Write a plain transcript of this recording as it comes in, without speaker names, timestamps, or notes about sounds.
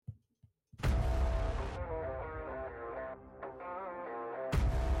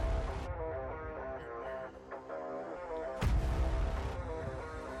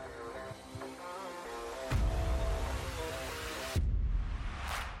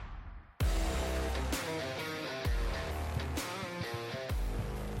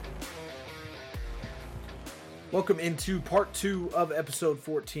Welcome into part 2 of episode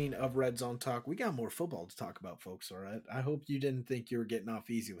 14 of Red Zone Talk. We got more football to talk about, folks, all right? I hope you didn't think you were getting off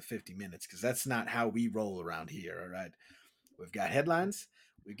easy with 50 minutes, because that's not how we roll around here, all right? We've got headlines,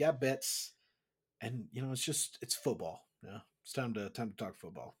 we've got bets, and, it's football. Yeah, it's time to talk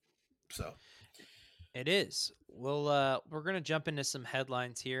football. So it is. We're gonna jump into some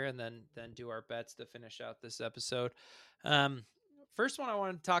headlines here, and then do our bets to finish out this episode. First one I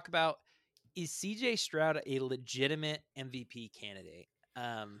want to talk about is C.J. Stroud a legitimate MVP candidate?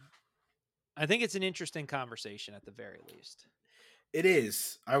 I think it's an interesting conversation at the very least. it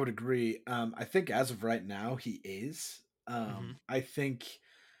is. I would agree. I think as of right now, he is. I think,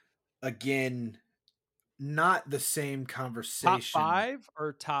 again, not the same Top conversation 5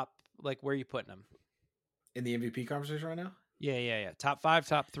 or top, like, where are you putting him? in the MVP conversation right now. Yeah. Top 5,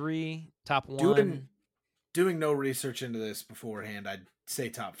 top 3, top 1. Doing no research into this beforehand, I'd say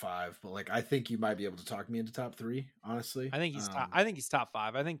top 5, but I think you might be able to talk me into top 3. Honestly, I think he's top. I think he's top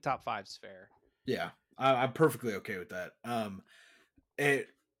 5. I think top 5's fair. Yeah, I'm perfectly okay with that.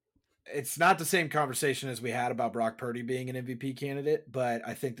 It's not the same conversation as we had about Brock Purdy being an MVP candidate, but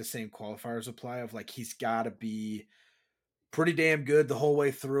I think the same qualifiers apply. Of he's got to be pretty damn good the whole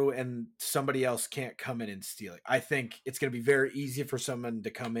way through, and somebody else can't come in and steal it. I think it's going to be very easy for someone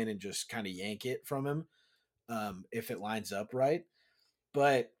to come in and just kind of yank it from him. If it lines up right.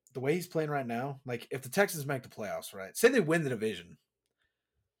 But the way he's playing right now, if the Texans make the playoffs, right? Say they win the division.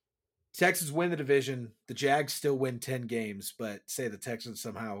 Texans win the division. The Jags still win 10 games, but say the Texans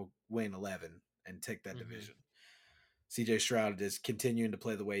somehow win 11 and take that division. CJ Stroud is continuing to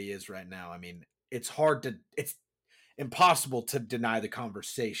play the way he is right now. I mean, it's impossible to deny the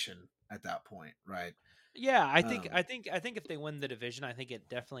conversation at that point, right? Yeah, I think if they win the division, I think it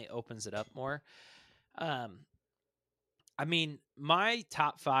definitely opens it up more. I mean, my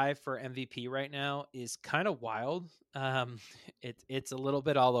top 5 for MVP right now is kind of wild. It's a little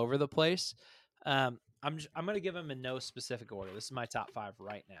bit all over the place. I'm going to give them in no specific order. This is my top 5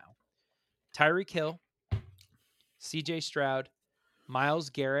 right now: Tyreek Hill, C.J. Stroud, Myles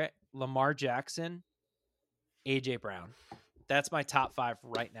Garrett, Lamar Jackson, A.J. Brown. That's my top 5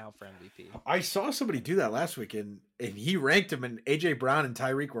 right now for MVP. I saw somebody do that last week, and he ranked him, and A.J. Brown and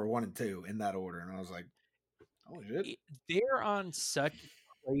Tyreek were 1 and 2 in that order, and I was like, holy shit. They're on such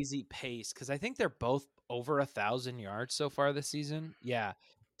a crazy pace because I think they're both over 1,000 yards so far this season. Yeah.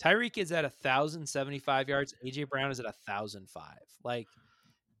 Tyreek is at 1,075 yards. A.J. Brown is at 1,005.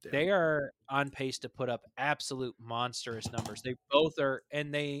 They are on pace to put up absolute monstrous numbers. They both are,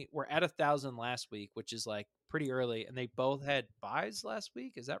 and they were at 1,000 last week, which is pretty early, and they both had buys last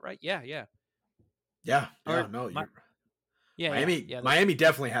week. Is that right? Yeah. Miami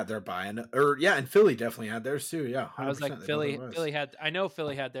definitely had their buy, and Philly definitely had theirs too. Yeah, 100%. I was like, Philly had. I know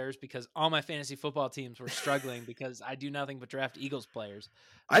Philly had theirs because all my fantasy football teams were struggling because I do nothing but draft Eagles players.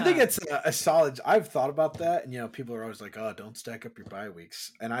 I think it's a solid. I've thought about that, and people are always like, "Oh, don't stack up your bye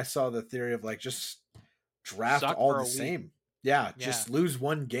weeks." And I saw the theory of just draft all the same. Yeah, just lose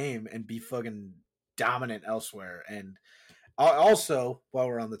one game and be fucking dominant elsewhere. And also, while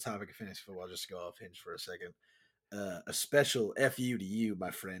we're on the topic of fantasy football, just to go off hinge for a second. A special FU to you,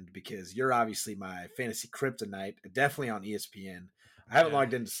 my friend, because you're obviously my fantasy kryptonite, definitely on ESPN. I haven't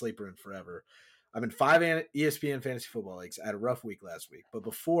logged into Sleeper in forever. I'm in 5 ESPN fantasy football leagues. I had a rough week last week, but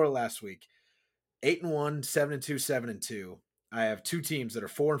before last week, 8-1, 7-2, 7-2. I have 2 teams that are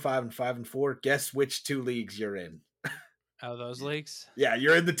 4-5 and 5-4. Guess which 2 leagues you're in? Oh, those leagues? Yeah,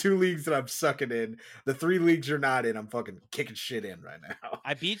 you're in the 2 leagues that I'm sucking in. The 3 leagues you're not in, I'm fucking kicking shit in right now.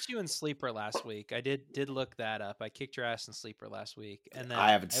 I beat you in Sleeper last week. I did look that up. I kicked your ass in Sleeper last week, and then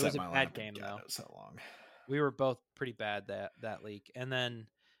I haven't it was a bad game though. So long. We were both pretty bad that league, and then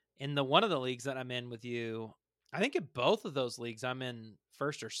in the one of the leagues that I'm in with you, I think in both of those leagues I'm in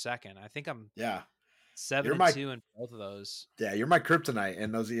first or second. I think I'm 7-2 in both of those. Yeah, you're my kryptonite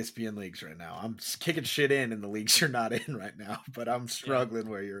in those ESPN leagues right now. I'm just kicking shit in the leagues you're not in right now, but I'm struggling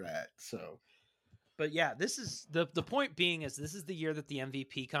where you're at. So, but yeah, this is the point being is this is the year that the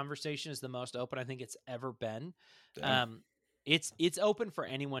MVP conversation is the most open I think it's ever been. It's open for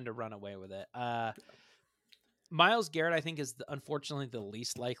anyone to run away with it. Myles Garrett, I think, is unfortunately the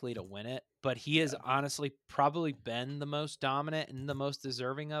least likely to win it, but he has honestly probably been the most dominant and the most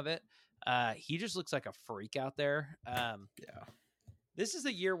deserving of it. He just looks like a freak out there. This is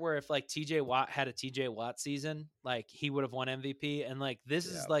a year where if TJ Watt had a TJ Watt season, he would have won MVP. And this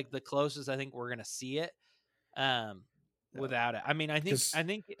is the closest I think we're going to see it. Without it. I mean, I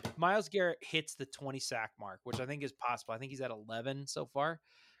think Myles Garrett hits the 20 sack mark, which I think is possible. I think he's at 11 so far.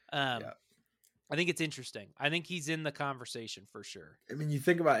 I think it's interesting. I think he's in the conversation for sure. I mean, you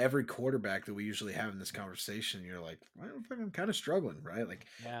think about every quarterback that we usually have in this conversation, you're like, well, I'm kind of struggling, right? Like,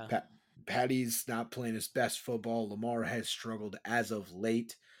 Yeah. Patty's not playing his best football. Lamar has struggled as of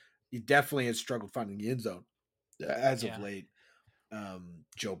late. He definitely has struggled finding the end zone as of late.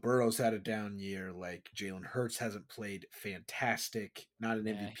 Joe Burrow's had a down year. Like, Jalen Hurts hasn't played fantastic, not an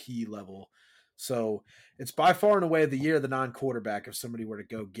MVP level. So it's by far and away the year of the non-quarterback if somebody were to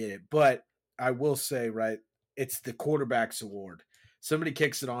go get it. But I will say, right, it's the quarterback's award. Somebody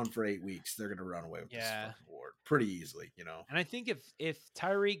kicks it on for 8 weeks, they're going to run away with this fucking award pretty easily, you know. And I think if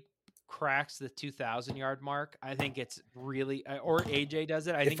Tyreek cracks the 2,000-yard mark, I think it's really, or AJ does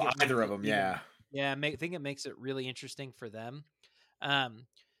it. I think either of them, I think it makes it really interesting for them.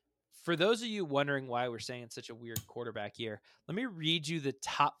 For those of you wondering why we're saying it's such a weird quarterback year, let me read you the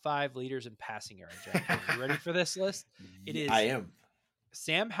top 5 leaders in passing yards. Are you ready for this list? It is. I am.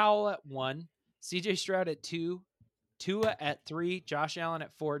 Sam Howell at 1, C.J. Stroud at 2, Tua at 3, Josh Allen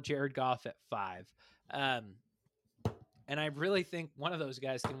at 4, Jared Goff at 5. And I really think one of those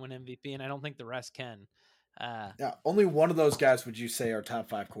guys can win MVP, and I don't think the rest can. Yeah, only one of those guys would you say are top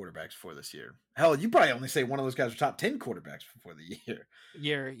 5 quarterbacks for this year? Hell, you probably only say one of those guys are top 10 quarterbacks before the year.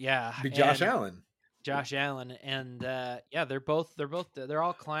 Yeah. Be Josh Allen. Josh Allen, and they're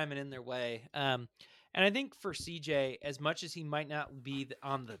all climbing in their way. And I think for CJ, as much as he might not be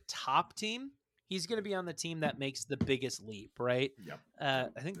on the top team, he's going to be on the team that makes the biggest leap, right? Yep.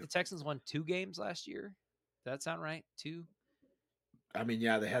 I think the Texans won 2 games last year. Does that sound right? 2? I mean,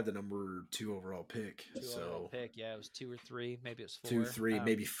 yeah, they had the number 2 overall pick. Yeah, it was 2 or 3. Maybe it was 4. 2, 3,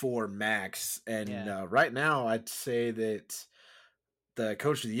 maybe 4 max. And right now, I'd say that the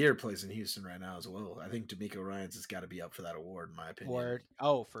coach of the year plays in Houston right now as well. I think D'Amico Ryans has got to be up for that award, in my opinion.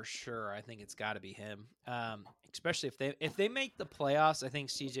 For sure. I think it's got to be him. Especially if they make the playoffs, I think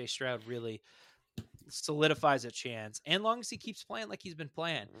CJ Stroud really solidifies a chance. And long as he keeps playing like he's been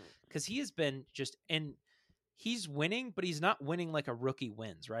playing, because he has been he's winning, but he's not winning like a rookie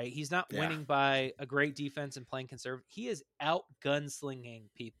wins, right? He's not winning by a great defense and playing conservative. He is out gunslinging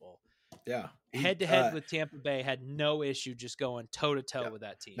people. Yeah. Head to head with Tampa Bay, had no issue just going toe to toe with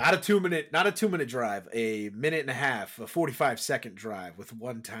that team. Not a 2-minute drive, a minute and a half, a 45-second drive with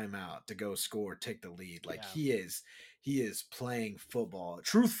one timeout to go score, take the lead. Like he is playing football.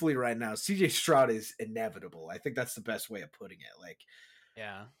 Truthfully, right now, CJ Stroud is inevitable. I think that's the best way of putting it.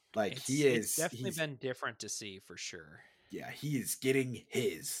 It's definitely been different to see for sure. Yeah, he is getting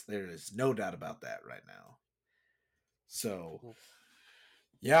his. There is no doubt about that right now. So,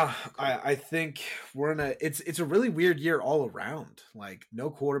 yeah, I think we're in it's a really weird year all around. Like, no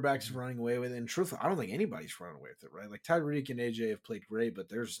quarterbacks running away with it. And truthfully, I don't think anybody's running away with it, right? Like, Tyreek and AJ have played great, but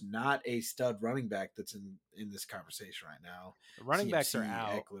there's not a stud running back that's in this conversation right now. The running backs are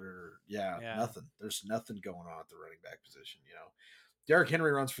out. Eckler, nothing. There's nothing going on at the running back position, you know. Derrick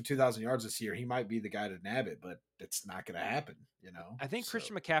Henry runs for 2,000 yards this year. He might be the guy to nab it, but it's not going to happen, you know? I think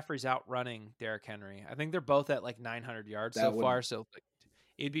Christian McCaffrey's outrunning Derrick Henry. I think they're both at like 900 yards so far. So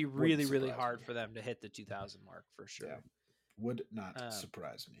it'd be really, really hard for them to hit the 2,000 mark for sure. Yeah. Would not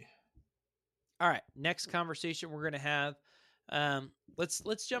surprise me. All right. Next conversation we're going to have.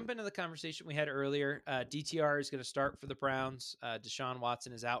 Let's jump into the conversation we had earlier. DTR is going to start for the Browns. Deshaun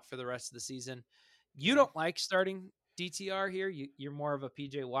Watson is out for the rest of the season. You don't like starting DTR here? You're more of a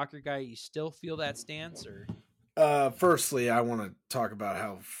PJ Walker guy. You still feel that stance, or? Firstly, I want to talk about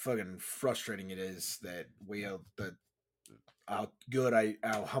how fucking frustrating it is that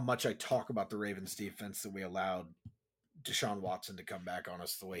how much I talk about the Ravens defense that we allowed Deshaun Watson to come back on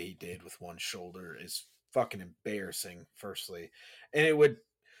us the way he did with one shoulder is fucking embarrassing. Firstly, and it would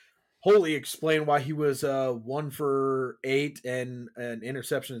wholly explain why he was 1 for 8 and an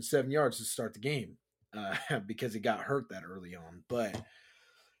interception and 7 yards to start the game. Because he got hurt that early on. But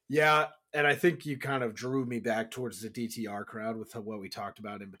yeah, and I think you kind of drew me back towards the DTR crowd with what we talked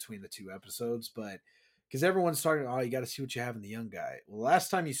about in between the 2 episodes. But because everyone's talking, you got to see what you have in the young guy. Well, last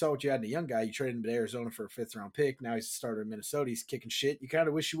time you saw what you had in the young guy, you traded him to Arizona for a 5th round pick. Now he's a starter in Minnesota. He's kicking shit. You kind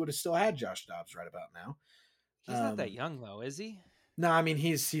of wish you would have still had Josh Dobbs right about now. He's not that young though, is he? No, I mean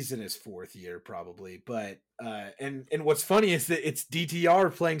he's in his 4th year probably, but and what's funny is that it's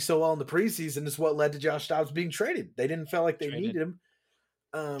DTR playing so well in the preseason is what led to Josh Dobbs being traded. They didn't feel like they needed him.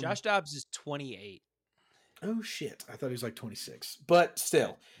 Josh Dobbs is 28. Oh shit! I thought he was like 26, but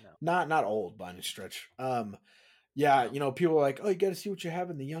still, not old by any stretch. Yeah, you know, people are like, oh, you got to see what you have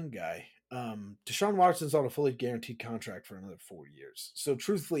in the young guy. Deshaun Watson's on a fully guaranteed contract for another 4 years. So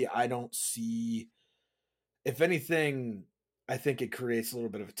truthfully, I don't see. If anything, I think it creates a little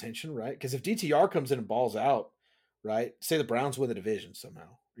bit of a tension, right? Because if DTR comes in and balls out, right? Say the Browns win the division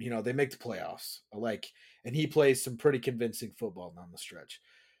somehow. They make the playoffs. And he plays some pretty convincing football down the stretch.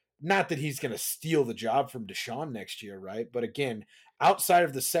 Not that he's going to steal the job from Deshaun next year, right? But again, outside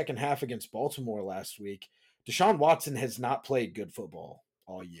of the second half against Baltimore last week, Deshaun Watson has not played good football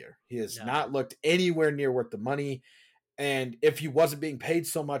all year. He has not looked anywhere near worth the money. And if he wasn't being paid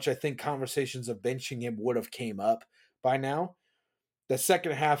so much, I think conversations of benching him would have came up by now. The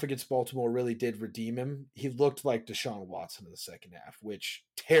second half against Baltimore really did redeem him. He looked like Deshaun Watson in the second half, which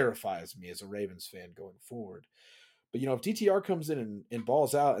terrifies me as a Ravens fan going forward. But, if DTR comes in and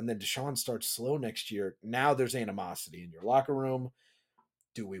balls out and then Deshaun starts slow next year, now there's animosity in your locker room.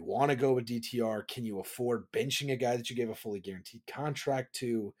 Do we want to go with DTR? Can you afford benching a guy that you gave a fully guaranteed contract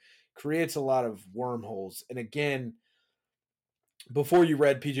to? Creates a lot of wormholes. And again, before you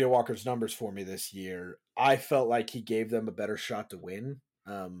read PJ Walker's numbers for me this year, I felt like he gave them a better shot to win.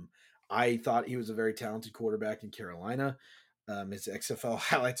 I thought he was a very talented quarterback in Carolina. His XFL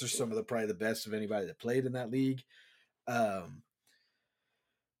highlights are some of probably the best of anybody that played in that league.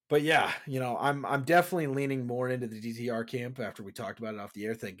 But yeah, I'm definitely leaning more into the DTR camp after we talked about it off the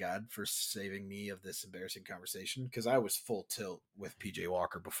air. Thank God for saving me of this embarrassing conversation, because I was full tilt with PJ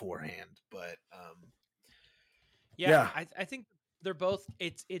Walker beforehand. But yeah. I think they're both.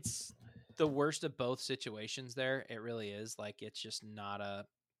 It's the worst of both situations. There, it really is. Like, it's just not a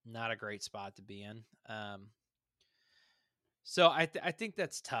great spot to be in. So I think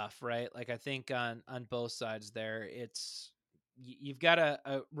that's tough, right? Like, I think on both sides there, you've got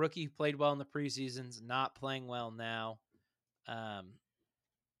a rookie who played well in the preseasons, not playing well now.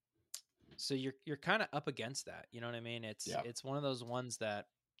 So you're kind of up against that. You know what I mean? It's one of those ones that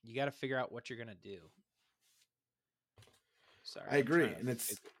you got to figure out what you're going to do. Sorry, I agree. And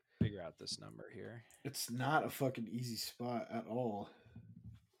it's figure out this number here. It's not a fucking easy spot at all.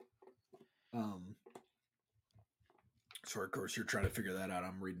 So of course you're trying to figure that out.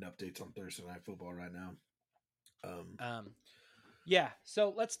 I'm reading updates on Thursday Night Football right now. Yeah.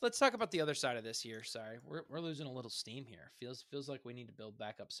 So let's talk about the other side of this here. Sorry, we're losing a little steam here. Feels like we need to build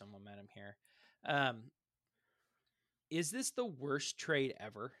back up some momentum here. Is this the worst trade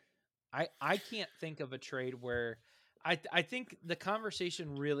ever? I can't think of a trade where I think the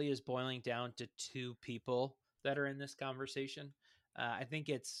conversation really is boiling down to two people that are in this conversation. I think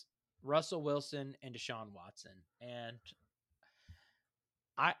it's Russell Wilson and Deshaun Watson, and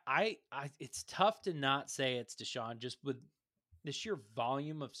I it's tough to not say it's Deshaun just with the sheer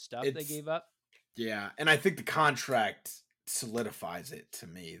volume of stuff they gave up. Yeah, and I think the contract solidifies it to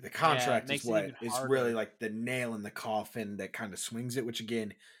me. The contract is what is really like the nail in the coffin that kind of swings it, which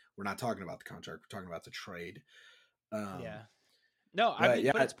again, we're not talking about the contract, we're talking about the trade. No, I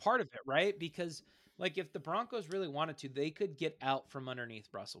mean, but it's part of it, right? Because like, if the Broncos really wanted to, they could get out from underneath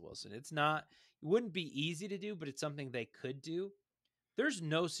Russell Wilson. It wouldn't be easy to do, but it's something they could do. There's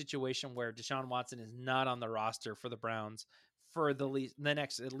no situation where Deshaun Watson is not on the roster for the Browns for the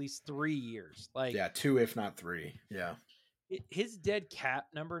next at least 3 years. Like, 2, if not 3. Yeah. His dead cap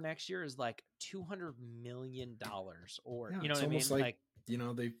number next year is like $200 million, or you know what I mean? Like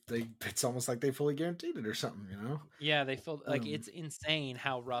they it's almost like they fully guaranteed it or something, Yeah, they feel like it's insane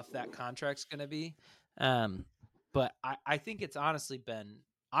how rough that contract's going to be. But I think it's honestly been.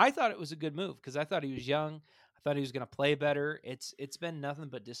 I thought it was a good move because I thought he was young. I thought he was going to play better. It's been nothing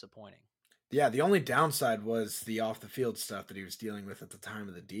but disappointing. Yeah, the only downside was the off the field stuff that he was dealing with at the time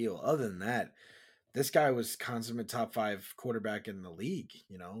of the deal. Other than that, this guy was consummate top 5 quarterback in the league.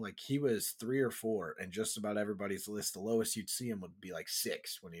 Like, he was 3 or 4, and just about everybody's list, the lowest you'd see him would be like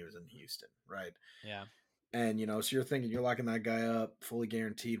 6 when he was in Houston, right? Yeah. And, so you're thinking you're locking that guy up, fully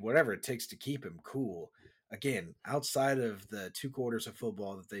guaranteed, whatever it takes to keep him cool. Again, outside of the 2 quarters of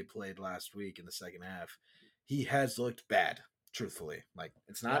football that they played last week in the second half, he has looked bad, truthfully. Like,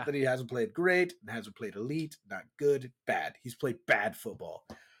 it's not that he hasn't played great, hasn't played elite, not good, bad. He's played bad football.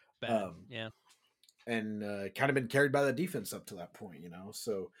 Bad, yeah. And kind of been carried by the defense up to that point,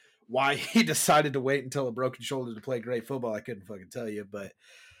 So why he decided to wait until a broken shoulder to play great football, I couldn't fucking tell you. But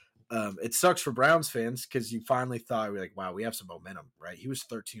it sucks for Browns fans because you finally thought, like, wow, we have some momentum, right? He was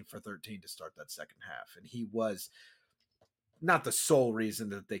 13 for 13 to start that second half. And he was not the sole reason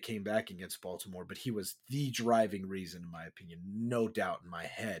that they came back against Baltimore, but he was the driving reason, in my opinion, no doubt in my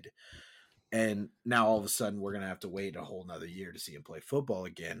head. And now all of a sudden we're going to have to wait a whole nother year to see him play football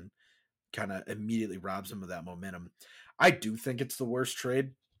again. Kind of immediately robs him of that momentum. I do think it's the worst trade.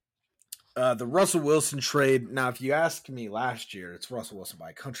 The Russell Wilson trade, now if you ask me last year, it's Russell Wilson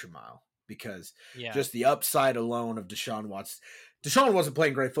by a country mile, because just the upside alone of Deshaun Watson. Deshaun wasn't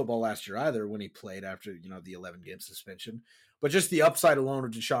playing great football last year either when he played after, the 11-game suspension. But just the upside alone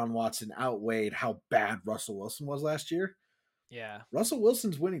of Deshaun Watson outweighed how bad Russell Wilson was last year. Yeah. Russell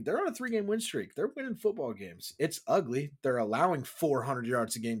Wilson's winning. They're on a 3-game win streak. They're winning football games. It's ugly. They're allowing 400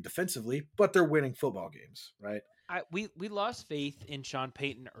 yards a game defensively, but they're winning football games, right? We lost faith in Sean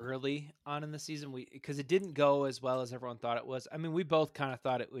Payton early on in the season because it didn't go as well as everyone thought it was. I mean, we both kind of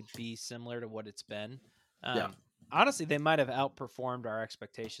thought it would be similar to what it's been. Yeah. Honestly, they might have outperformed our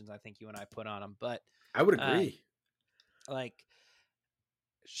expectations. I think you and I put on them, but I would agree. Like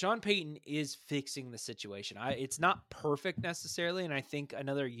Sean Payton is fixing the situation. It's not perfect necessarily, and I think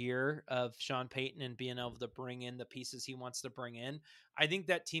another year of Sean Payton and being able to bring in the pieces he wants to bring in, I think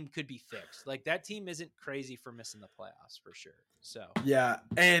that team could be fixed. Like that team isn't crazy for missing the playoffs for sure. So yeah,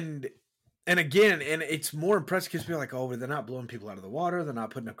 and again, and it's more impressive because people are like, oh, they're not blowing people out of the water. They're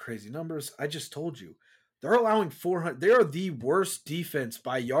not putting up crazy numbers. I just told you. They're allowing 400. They are the worst defense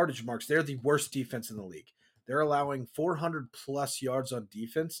by yardage marks. They're the worst defense in the league. They're allowing 400 plus yards on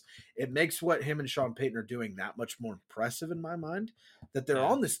defense. It makes what him and Sean Payton are doing that much more impressive in my mind, that they're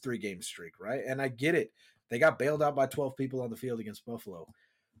on this 3-game streak, right? And I get it. They got bailed out by 12 people on the field against Buffalo.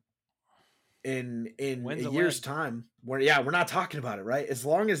 In a year's time, we're not talking about it, right? As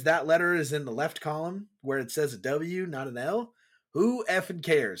long as that letter is in the left column where it says a W, not an L, who effing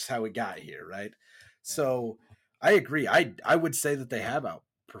cares how we got here, right? So I agree. I would say that they have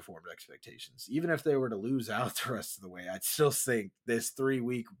outperformed expectations. Even if they were to lose out the rest of the way, I'd still think this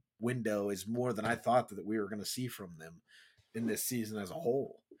 3-week window is more than I thought that we were going to see from them in this season as a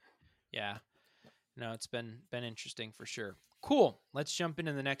whole. Yeah. No, it's been interesting for sure. Cool. Let's jump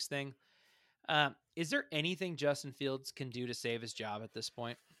into the next thing. Is there anything Justin Fields can do to save his job at this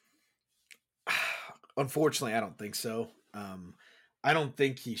point? Unfortunately, I don't think so. I don't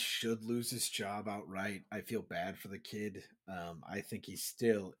think he should lose his job outright. I feel bad for the kid. I think he's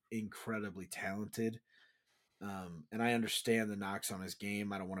still incredibly talented. And I understand the knocks on his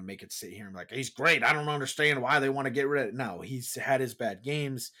game. I don't want to make it sit here and be like, he's great. I don't understand why they want to get rid of it. No, he's had his bad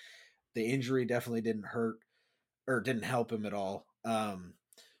games. The injury definitely didn't hurt or didn't help him at all.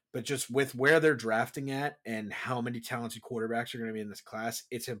 But just with where they're drafting at and how many talented quarterbacks are going to be in this class,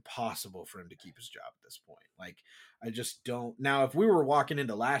 it's impossible for him to keep his job at this point. Like, I just don't. Now, if we were walking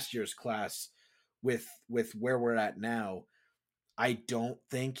into last year's class with where we're at now, I don't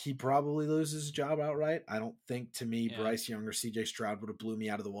think he probably loses his job outright. I don't think, to me, Bryce Young or C.J. Stroud would have blew me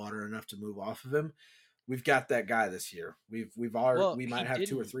out of the water enough to move off of him. We've got that guy this year. We might have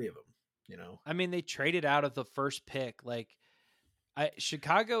 2 or 3 of them. You know, I mean, they traded out of the first pick. Like,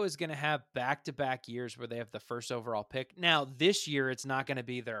 Chicago is going to have back-to-back years where they have the first overall pick. Now, this year, it's not going to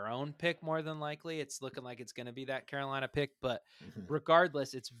be their own pick more than likely. It's looking like it's going to be that Carolina pick. But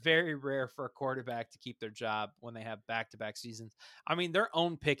regardless, it's very rare for a quarterback to keep their job when they have back-to-back seasons. I mean, their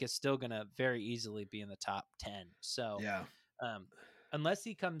own pick is still going to very easily be in the top 10. So, unless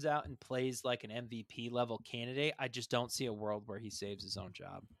he comes out and plays like an MVP level candidate, I just don't see a world where he saves his own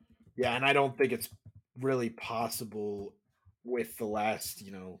job. Yeah, and I don't think it's really possible with the last,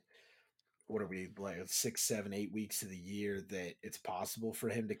 what are we, like 6, 7, 8 weeks of the year, that it's possible for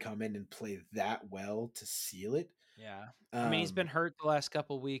him to come in and play that well to seal it. Yeah. I mean, he's been hurt the last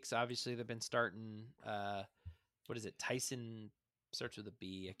couple of weeks. Obviously, they've been starting, what is it? Tyson starts with a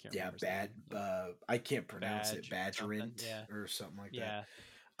B. I can't remember. I can't pronounce it. Badgerint or something like that.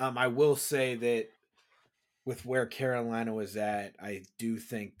 Yeah. I will say that with where Carolina was at, I do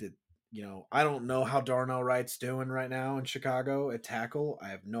think that, I don't know how Darnell Wright's doing right now in Chicago at tackle. I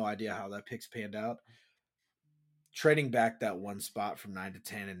have no idea how that pick's panned out. Trading back that one spot from 9 to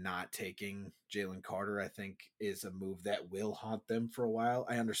 10 and not taking Jalen Carter, I think, is a move that will haunt them for a while.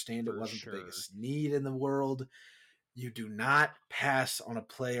 I understand it wasn't the biggest need in the world. You do not pass on a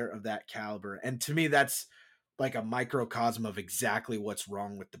player of that caliber. And to me, that's like a microcosm of exactly what's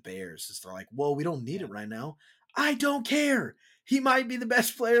wrong with the Bears. Is they're like, well, we don't need it right now. I don't care. He might be the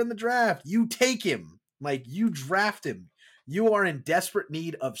best player in the draft. You take him. Like, you draft him. You are in desperate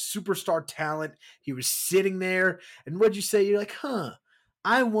need of superstar talent. He was sitting there. And what'd you say? You're like,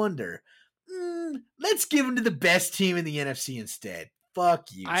 I wonder. Let's give him to the best team in the NFC instead. Fuck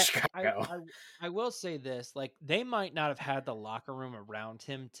you, Chicago. I will say this. Like, they might not have had the locker room around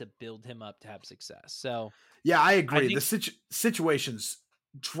him to build him up to have success. So, yeah, I agree. The situations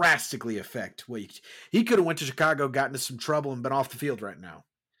drastically affect what he could have went to Chicago, got into some trouble, and been off the field right now.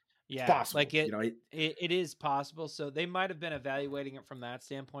 Yeah, it's possible. Like it is possible. So they might have been evaluating it from that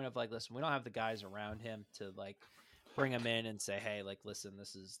standpoint of like, listen, we don't have the guys around him to like bring him in and say, hey, like, listen,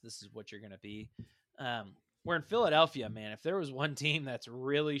 this is what you're gonna be. We're in Philadelphia, man. If there was one team that's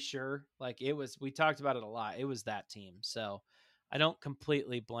really sure, like we talked about it a lot. It was that team. So I don't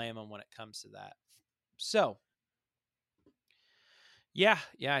completely blame them when it comes to that. So Yeah,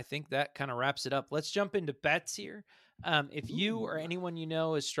 I think that kind of wraps it up. Let's jump into bets here. If you or Ooh. anyone you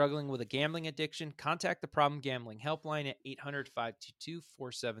know is struggling with a gambling addiction, contact the Problem Gambling Helpline at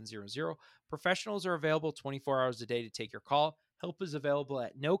 800-522-4700. Professionals are available 24 hours a day to take your call. Help is available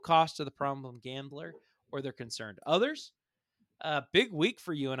at no cost to the problem gambler or their concerned others. Big week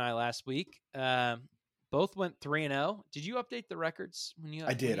for you and I last week. Both went 3-0. Did you update the records when you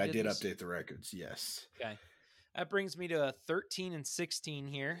I did. I did did this? update the records. Yes. Okay. That brings me to a 13-16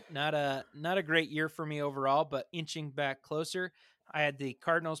 here. Not a great year for me overall, but inching back closer. I had the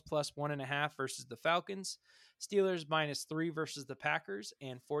Cardinals plus 1.5 versus the Falcons, Steelers -3 versus the Packers,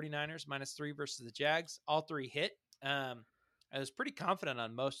 and 49ers -3 versus the Jags. All three hit. I was pretty confident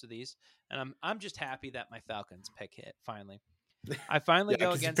on most of these, and I'm just happy that my Falcons pick hit finally. I finally Yeah,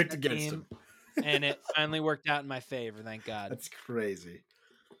 go because you against picked that against team, him. and it finally worked out in my favor. Thank God. That's crazy.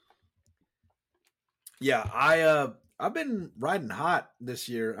 Yeah, I've been riding hot this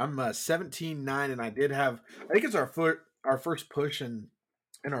year. I'm 17-9, and I think it's our first push in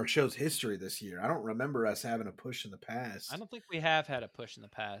our show's history this year. I don't remember us having a push in the I past. don't think we have had a push in the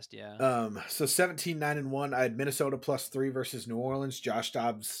past. Yeah. So 17-9-1. I had Minnesota +3 versus New Orleans. Josh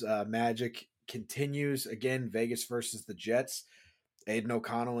Dobbs magic continues again. Vegas versus the Jets. Aiden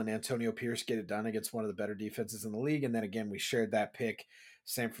O'Connell and Antonio Pierce get it done against one of the better defenses in the league. And then again, we shared that pick,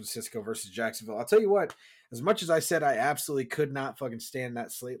 San Francisco versus Jacksonville. I'll tell you what, as much as I said I absolutely could not fucking stand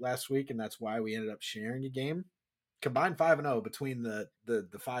that slate last week, and that's why we ended up sharing a game, combined 5-0 between the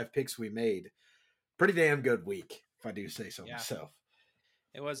five picks we made. Pretty damn good week, if I do say so Yeah. myself.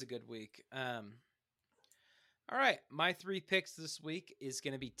 It was a good week. All right, my three picks this week is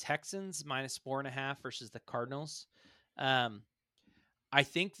going to be Texans -4.5 versus the Cardinals. Um, I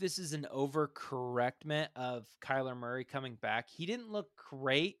think this is an overcorrectment of Kyler Murray coming back. He didn't look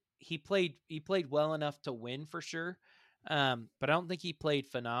great. He played well enough to win for sure, but I don't think he played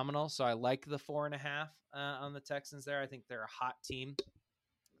phenomenal. So I like the 4.5 on the Texans there. I think they're a hot team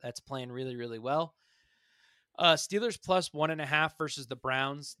that's playing really, really well. Steelers +1.5 versus the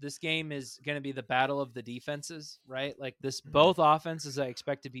Browns. This game is going to be the battle of the defenses, right? Like this, both offenses I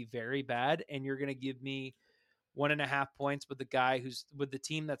expect to be very bad, and you're going to give me 1.5 points with the guy who's with the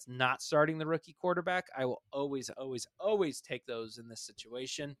team that's not starting the rookie quarterback. I will always, always, always take those in this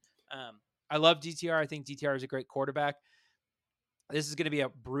situation. I love DTR. I think DTR is a great quarterback. This is going to be a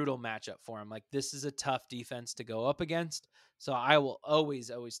brutal matchup for him. Like this is a tough defense to go up against. So I will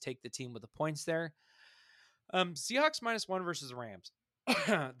always, always take the team with the points there. Seahawks -1 versus the Rams.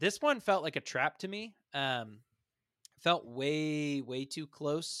 This one felt like a trap to me. Felt way, way too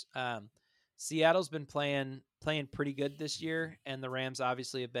close. Seattle's been playing pretty good this year, and the Rams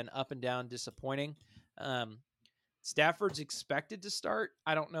obviously have been up and down, disappointing. Stafford's expected to start.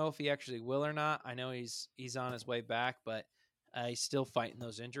 I don't know if he actually will or not. I know he's on his way back, but he's still fighting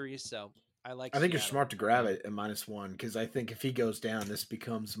those injuries. So I like I think you're Seattle. smart to grab it at -1 because I think if he goes down, this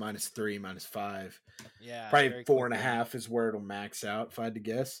becomes -3, -5. Yeah, Probably very four and a quickly. half is where it'll max out if I had to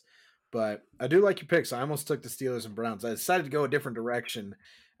guess. But I do like your picks. I almost took the Steelers and Browns. I decided to go a different direction,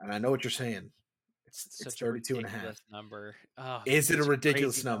 and I know what you're saying. It's Such a 32 and a half. ridiculous number. Oh, Is it a such a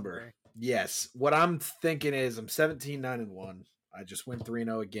ridiculous crazy number? number. Yes. What I'm thinking is I'm 17-9-1. I just went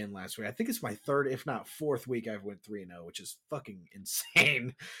 3-0 again last week. I think it's my third, if not fourth week I've went 3-0, which is fucking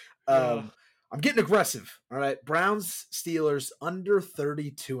insane. Ugh. I'm getting aggressive. All right. Browns, Steelers under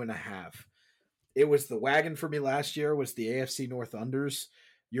 32 and a half. It was the wagon for me last year, was the AFC North unders.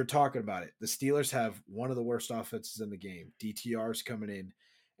 You're talking about it. The Steelers have one of the worst offenses in the game. DTR's coming in.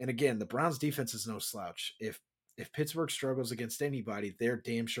 And again, the Browns defense is no slouch. If Pittsburgh struggles against anybody, they're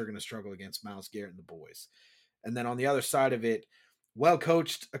damn sure going to struggle against Myles Garrett and the boys. And then on the other side of it, well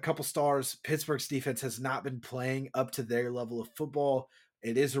coached, a couple stars. Pittsburgh's defense has not been playing up to their level of football.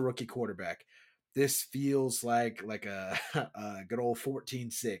 It is a rookie quarterback. This feels like a good old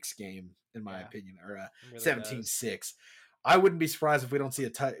 14-6 game, in my opinion, or a Really 17-6. I wouldn't be surprised if we don't see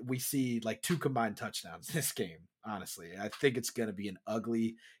we see like two combined touchdowns this game. Honestly, I think it's going to be an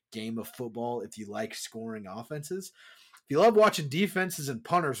ugly game of football if you like scoring offenses. If you love watching defenses and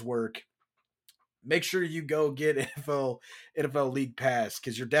punters work, make sure you go get NFL League Pass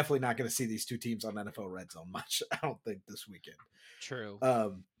because you're definitely not going to see these two teams on NFL Red Zone much. I don't think this weekend. True.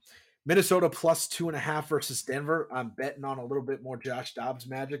 Minnesota +2.5 versus Denver. I'm betting on a little bit more Josh Dobbs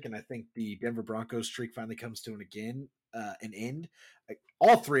magic, and I think the Denver Broncos streak finally comes to an end.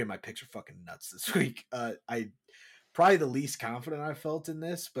 All three of my picks are fucking nuts this week. I probably the least confident I felt in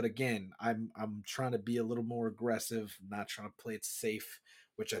this, but again, I'm trying to be a little more aggressive, not trying to play it safe,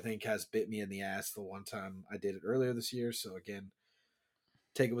 which I think has bit me in the ass the one time I did it earlier this year. So again,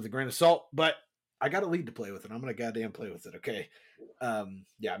 take it with a grain of salt. But I got a lead to play with, and I'm going to goddamn play with it. Okay.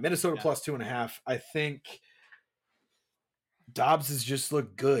 Yeah, Minnesota plus 2.5. I think Dobbs has just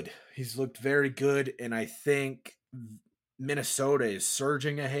looked good. He's looked very good, and I think Minnesota is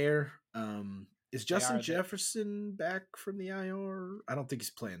surging a hair. Is Justin Jefferson back from the IR? I don't think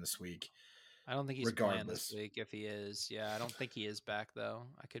he's playing this week. I don't think he's playing this week. If he is, I don't think he is back though.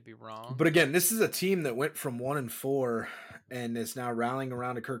 I could be wrong. But again, this is a team that went from 1-4 and is now rallying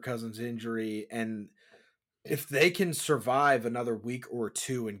around a Kirk Cousins injury. And if they can survive another week or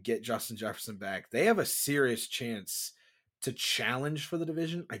two and get Justin Jefferson back, they have a serious chance to challenge for the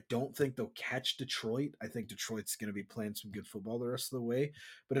division. I don't think they'll catch Detroit. I think Detroit's going to be playing some good football the rest of the way.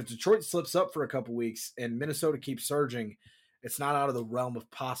 But if Detroit slips up for a couple weeks and Minnesota keeps surging, it's not out of the realm of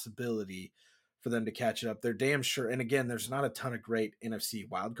possibility for them to catch it up. They're damn sure. And again, there's not a ton of great NFC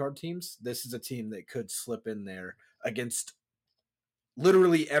wildcard teams. This is a team that could slip in there against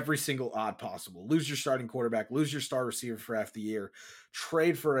literally every single odd possible. Lose your starting quarterback, lose your star receiver for half the year,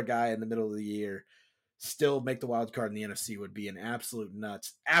 trade for a guy in the middle of the year, still make the wild card in the NFC would be an absolute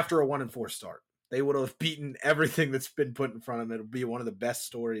nuts. After a 1-4 start, they would have beaten everything that's been put in front of them. It would be one of the best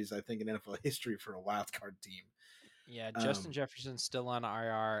stories, I think, in NFL history for a wild card team. Yeah, Justin Jefferson's still on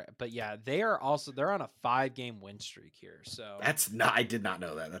IR, but yeah, they're on a 5-game win streak here. So that's not. I did not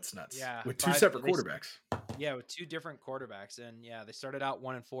know that. That's nuts. Yeah, with 2 separate quarterbacks. Yeah, with 2 different quarterbacks, and yeah, they started out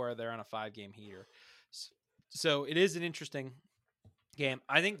 1-4. They're on a 5-game heater. So it is an interesting game.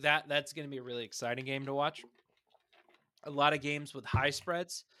 I think that's going to be a really exciting game to watch. A lot of games with high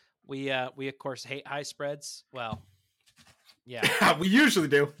spreads. We of course hate high spreads. Well, yeah, we usually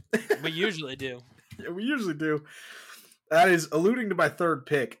do. We usually do. Yeah, we usually do. That is alluding to my third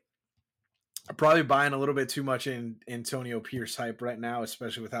pick. I'm probably buying a little bit too much in Antonio Pierce hype right now,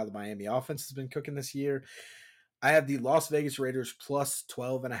 especially with how the Miami offense has been cooking this year. I have the Las Vegas Raiders plus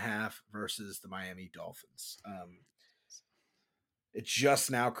 12.5 versus the Miami Dolphins. It's just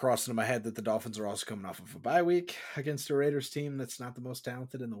now crossing in my head that the Dolphins are also coming off of a bye week against a Raiders team that's not the most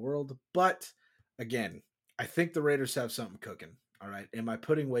talented in the world. But again, I think the Raiders have something cooking. All right. Am I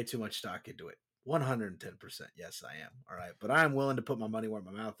putting way too much stock into it? 110%. Yes, I am. All right. But I'm willing to put my money where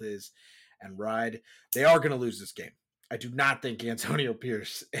my mouth is and ride. They are going to lose this game. I do not think Antonio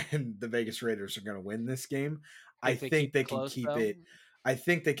Pierce and the Vegas Raiders are going to win this game. I think they can keep it. I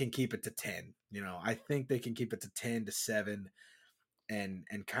think they can keep it to 10. I think they can keep it to 10-7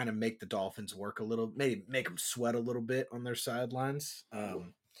 and kind of make the Dolphins work a little, maybe make them sweat a little bit on their sidelines.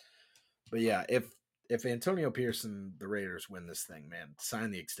 But yeah, if Antonio Pierce and the Raiders win this thing, man, sign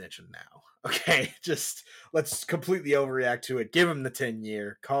the extension now. Okay, just let's completely overreact to it. Give him the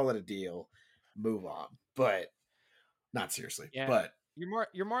 10-year, call it a deal, move on. But not seriously. Yeah. But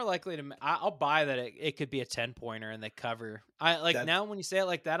you're more likely to. I'll buy that it could be a 10-pointer and they cover. Now when you say it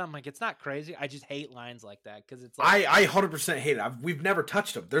like that, I'm like, it's not crazy. I just hate lines like that because it's like I 100% hate it. We've never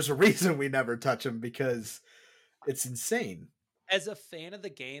touched them. There's a reason we never touch them because it's insane. As a fan of the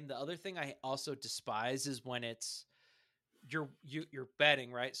game, the other thing I also despise is when it's you're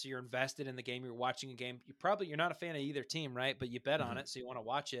betting, right? So you're invested in the game, you're watching a game. You're not a fan of either team, right? But you bet on it, so you want to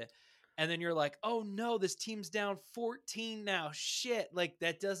watch it. And then you're like, oh no, this team's down 14 now. Shit. Like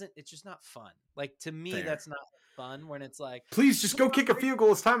it's just not fun. Like to me, Fair. That's not fun when it's like, please just go kick a field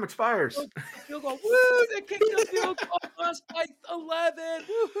goal as time expires. Field goal. Woo! They kicked a field goal us by 11.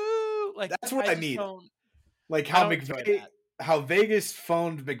 Woohoo! Like that's what I need. Like how Vegas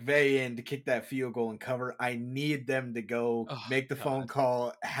phoned McVay in to kick that field goal and cover. I need them to go make the phone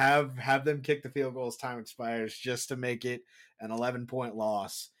call, have them kick the field goal as time expires just to make it an 11-point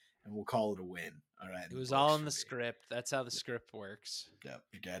loss, and we'll call it a win. All right. It was all in the script. That's how the script works. Yep,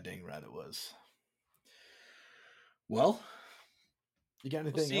 you're goddamn right it was. Well, you got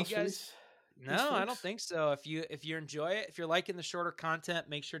anything else, guys? No, I don't think so. If you enjoy it, if you're liking the shorter content,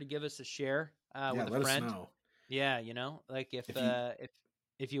 make sure to give us a share with a friend. Us know. Yeah, like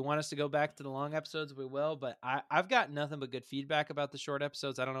if you want us to go back to the long episodes, we will. But I've got nothing but good feedback about the short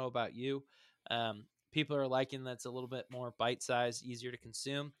episodes. I don't know about you. People are liking that's a little bit more bite-sized, easier to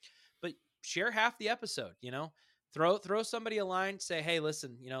consume. But share half the episode. Throw somebody a line. Say, hey,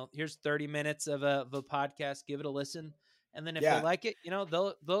 listen. Here's 30 minutes of a podcast. Give it a listen, and then if they like it,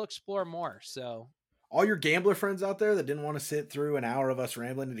 they'll explore more. So. All your gambler friends out there that didn't want to sit through an hour of us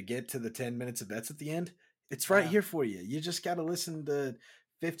rambling to get to the 10 minutes of bets at the end, it's right here for you. You just got to listen to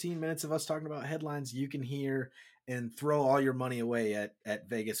 15 minutes of us talking about headlines you can hear and throw all your money away at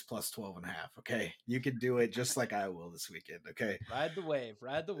Vegas plus 12.5. Okay. You can do it just like I will this weekend. Okay. Ride the wave.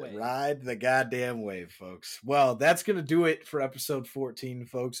 Ride the goddamn wave, folks. Well, that's going to do it for episode 14,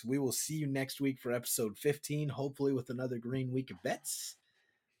 folks. We will see you next week for episode 15, hopefully with another green week of bets.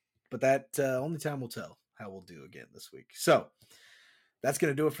 but that only time will tell how we'll do again this week. So that's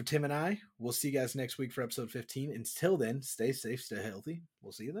going to do it for Tim and I. We'll see you guys next week for episode 15. Until then, stay safe, stay healthy.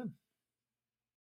 We'll see you then.